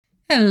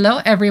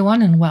Hello,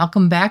 everyone, and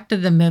welcome back to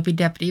the Movie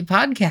Deputy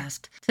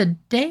Podcast.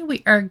 Today,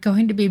 we are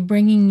going to be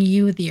bringing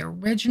you the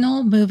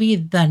original movie,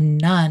 The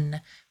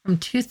Nun, from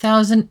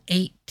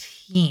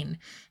 2018.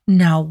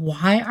 Now,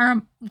 why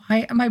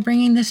am I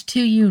bringing this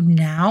to you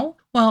now?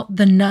 Well,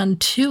 The Nun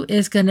 2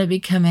 is going to be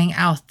coming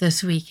out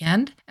this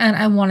weekend, and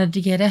I wanted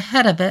to get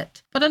ahead of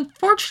it. But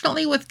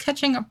unfortunately, with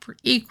catching up for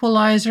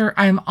Equalizer,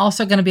 I'm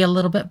also going to be a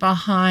little bit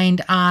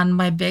behind on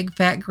my Big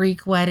Fat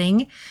Greek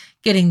Wedding,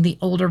 getting the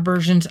older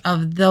versions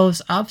of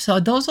those up. So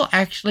those will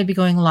actually be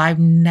going live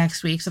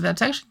next week. So that's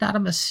actually not a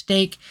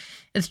mistake.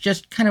 It's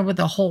just kind of with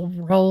the whole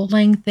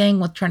rolling thing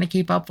with trying to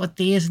keep up with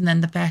these. And then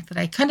the fact that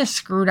I kind of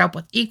screwed up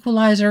with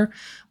Equalizer.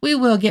 We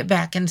will get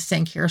back in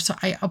sync here. So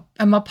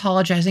I'm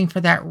apologizing for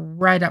that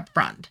right up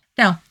front.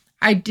 Now,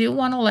 I do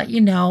want to let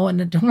you know,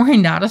 and don't worry,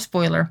 not a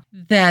spoiler,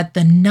 that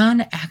The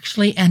Nun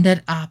actually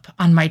ended up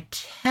on my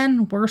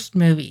 10 worst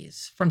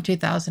movies from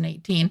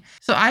 2018.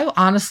 So I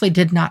honestly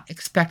did not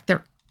expect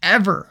there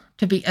ever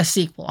to be a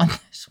sequel on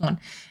this one.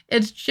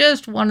 It's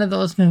just one of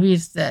those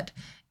movies that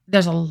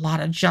there's a lot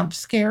of jump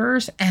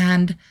scares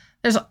and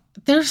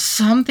there's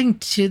something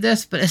to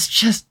this, but it's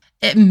just,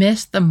 it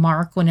missed the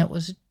mark when it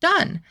was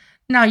done.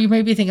 Now you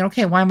may be thinking,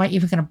 okay, why am I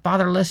even going to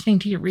bother listening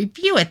to your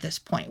review at this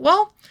point?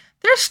 Well,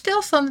 there's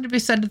still something to be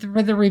said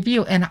for the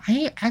review. And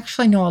I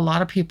actually know a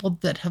lot of people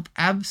that have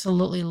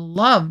absolutely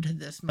loved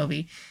this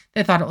movie.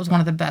 They thought it was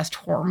one of the best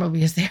horror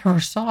movies they ever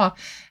saw.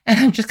 And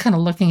I'm just kind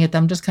of looking at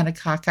them, just kind of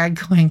cockeyed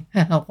going,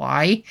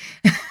 why?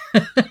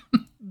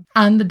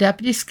 On the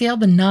deputy scale,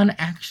 The Nun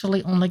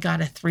actually only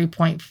got a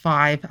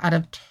 3.5 out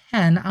of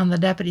 10 on the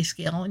deputy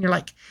scale. And you're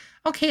like,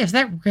 okay, is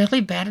that really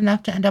bad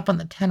enough to end up on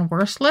the 10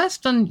 worst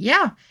list? And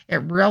yeah,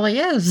 it really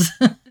is.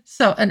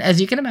 So, and as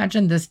you can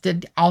imagine, this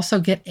did also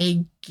get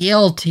a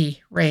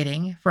guilty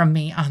rating from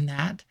me on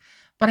that.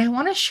 But I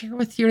want to share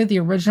with you the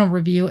original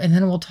review, and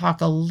then we'll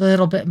talk a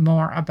little bit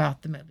more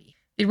about the movie.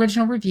 The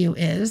original review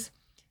is,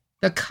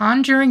 "The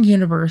Conjuring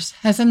Universe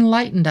has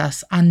enlightened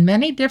us on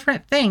many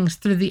different things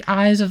through the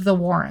eyes of the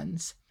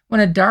Warrens.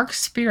 When a dark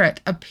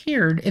spirit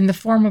appeared in the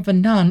form of a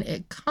nun,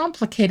 it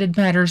complicated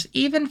matters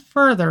even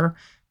further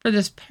for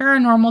this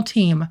paranormal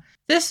team.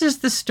 This is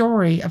the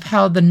story of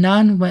how the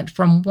nun went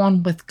from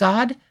one with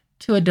God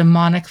to a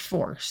demonic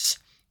force."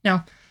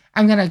 Now,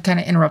 I'm going to kind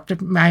of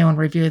interrupt my own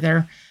review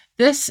there.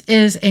 This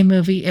is a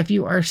movie, if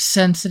you are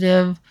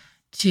sensitive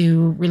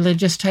to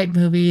religious type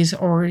movies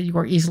or you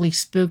are easily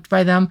spooked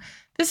by them,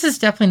 this is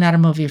definitely not a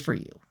movie for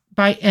you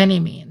by any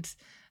means.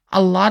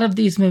 A lot of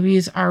these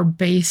movies are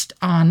based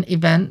on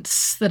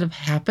events that have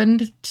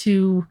happened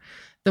to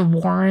the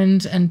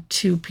Warrens and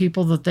to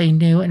people that they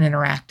knew and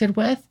interacted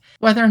with.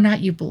 Whether or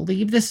not you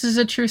believe this is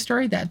a true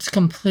story, that's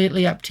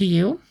completely up to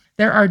you.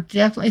 There are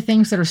definitely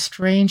things that are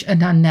strange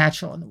and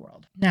unnatural in the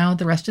world. Now,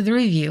 the rest of the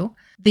review.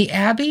 "The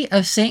Abbey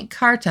of St.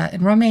 Carta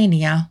in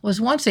Romania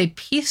was once a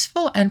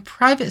peaceful and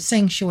private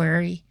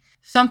sanctuary.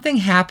 Something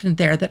happened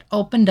there that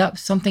opened up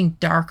something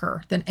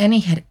darker than any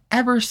had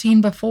ever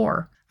seen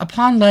before.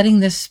 Upon letting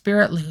this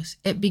spirit loose,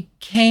 it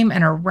became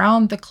an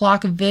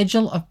around-the-clock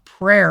vigil of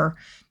prayer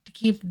to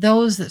keep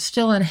those that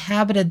still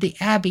inhabited the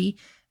abbey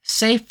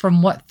safe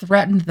from what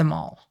threatened them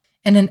all.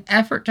 In an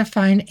effort to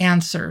find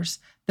answers,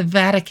 the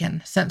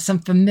Vatican sent some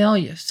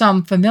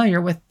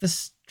familiar with the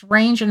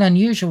strange and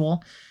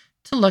unusual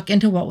to look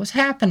into what was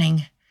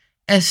happening.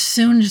 As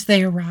soon as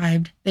they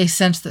arrived, they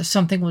sensed that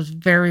something was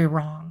very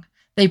wrong.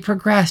 They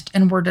progressed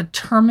and were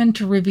determined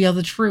to reveal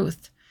the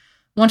truth.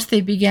 Once they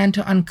began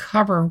to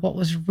uncover what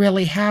was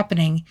really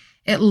happening,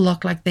 it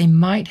looked like they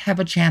might have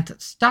a chance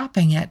at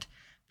stopping it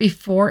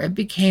before it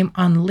became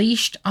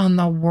unleashed on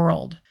the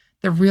world.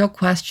 The real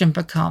question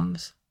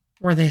becomes,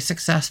 were they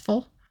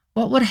successful?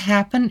 What would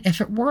happen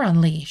if it were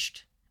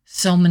unleashed?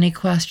 So many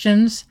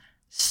questions,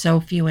 so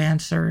few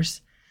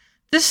answers.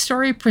 This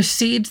story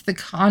precedes the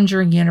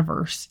Conjuring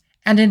Universe,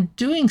 and in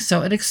doing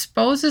so, it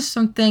exposes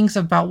some things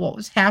about what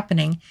was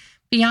happening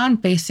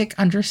beyond basic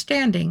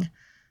understanding.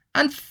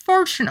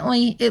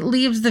 Unfortunately, it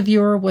leaves the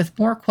viewer with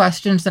more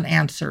questions than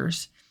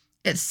answers.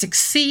 It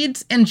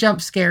succeeds in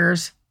jump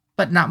scares,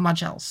 but not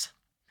much else."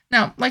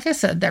 Now, like I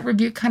said, that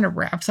review kind of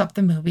wraps up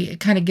the movie. It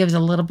kind of gives a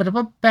little bit of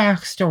a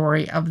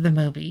backstory of the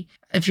movie.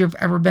 If you've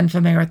ever been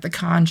familiar with the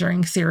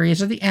Conjuring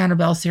series or the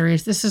Annabelle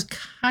series, this is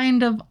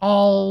kind of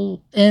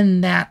all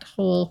in that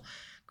whole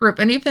group.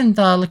 And even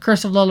the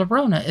Curse of La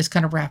Llorona is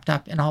kind of wrapped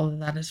up in all of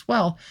that as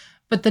well.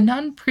 But The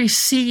Nun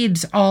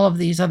precedes all of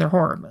these other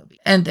horror movies.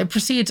 And it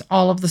precedes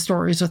all of the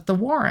stories with the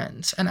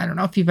Warrens. And I don't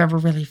know if you've ever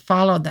really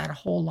followed that a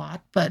whole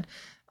lot. But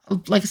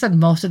like I said,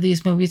 most of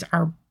these movies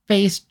are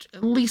based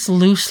at least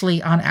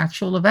loosely on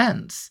actual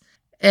events.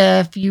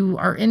 If you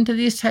are into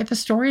these type of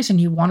stories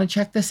and you want to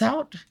check this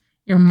out,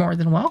 you're more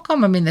than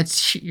welcome. I mean,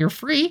 you're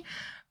free,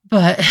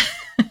 but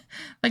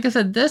like I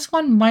said, this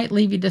one might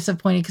leave you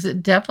disappointed because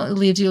it definitely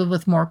leaves you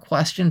with more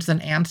questions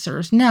than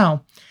answers.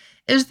 Now,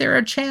 is there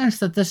a chance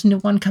that this new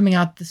one coming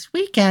out this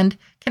weekend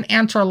can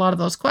answer a lot of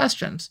those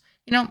questions?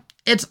 You know,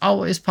 it's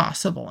always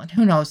possible, and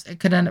who knows, it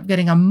could end up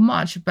getting a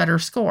much better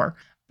score.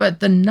 But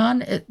The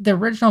Nun, the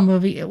original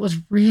movie, it was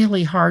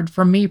really hard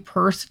for me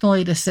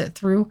personally to sit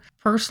through.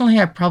 Personally,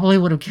 I probably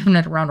would have given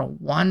it around a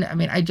 1. I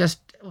mean, it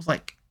was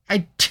like,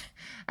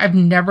 I've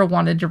never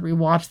wanted to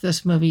rewatch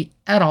this movie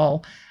at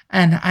all.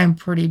 And I'm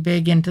pretty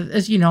big into,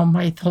 as you know,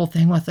 my whole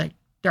thing with like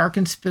dark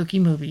and spooky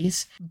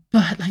movies.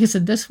 But like I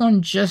said, this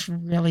one just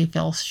really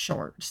fell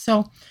short.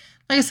 So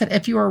like I said,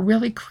 if you are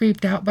really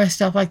creeped out by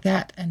stuff like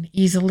that and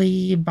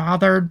easily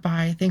bothered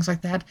by things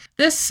like that,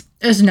 this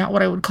is not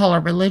what I would call a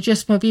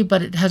religious movie,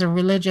 but it has a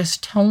religious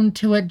tone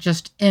to it,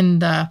 just in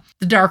the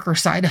darker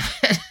side of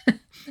it.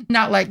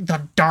 Not like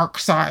the dark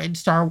side,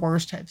 Star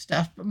Wars type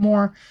stuff, but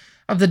more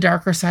of the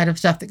darker side of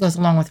stuff that goes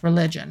along with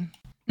religion.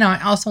 Now,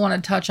 I also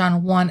want to touch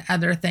on one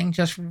other thing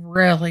just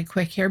really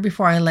quick here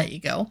before I let you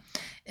go,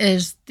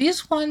 is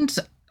these ones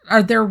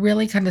they're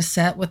really kind of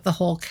set with the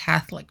whole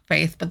Catholic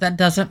faith, but that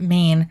doesn't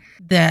mean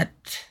that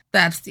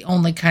that's the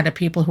only kind of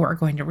people who are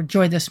going to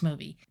enjoy this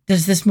movie.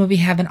 Does this movie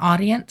have an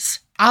audience?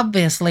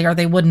 Obviously, or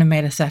they wouldn't have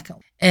made a second.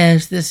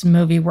 Is this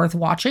movie worth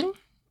watching?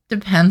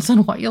 Depends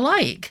on what you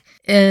like.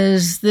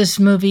 Is this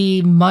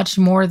movie much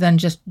more than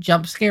just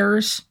jump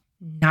scares?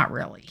 Not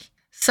really.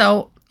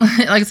 So,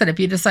 like I said, if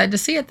you decide to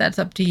see it, that's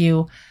up to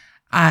you.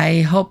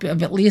 I hope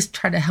I've at least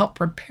tried to help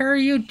prepare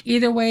you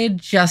either way,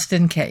 just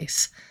in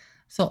case.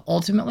 So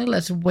ultimately,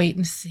 let's wait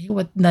and see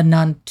what The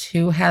Nun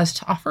 2 has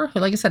to offer.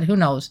 Like I said, who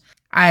knows?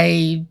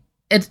 I'm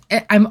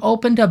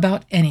open to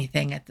about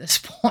anything at this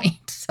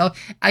point. So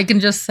I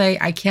can just say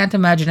I can't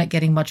imagine it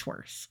getting much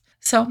worse.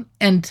 So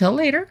until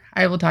later,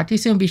 I will talk to you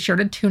soon. Be sure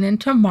to tune in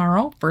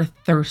tomorrow for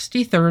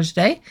Thirsty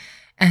Thursday.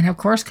 And of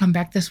course, come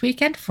back this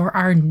weekend for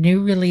our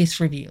new release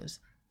reviews.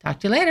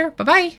 Talk to you later. Bye-bye.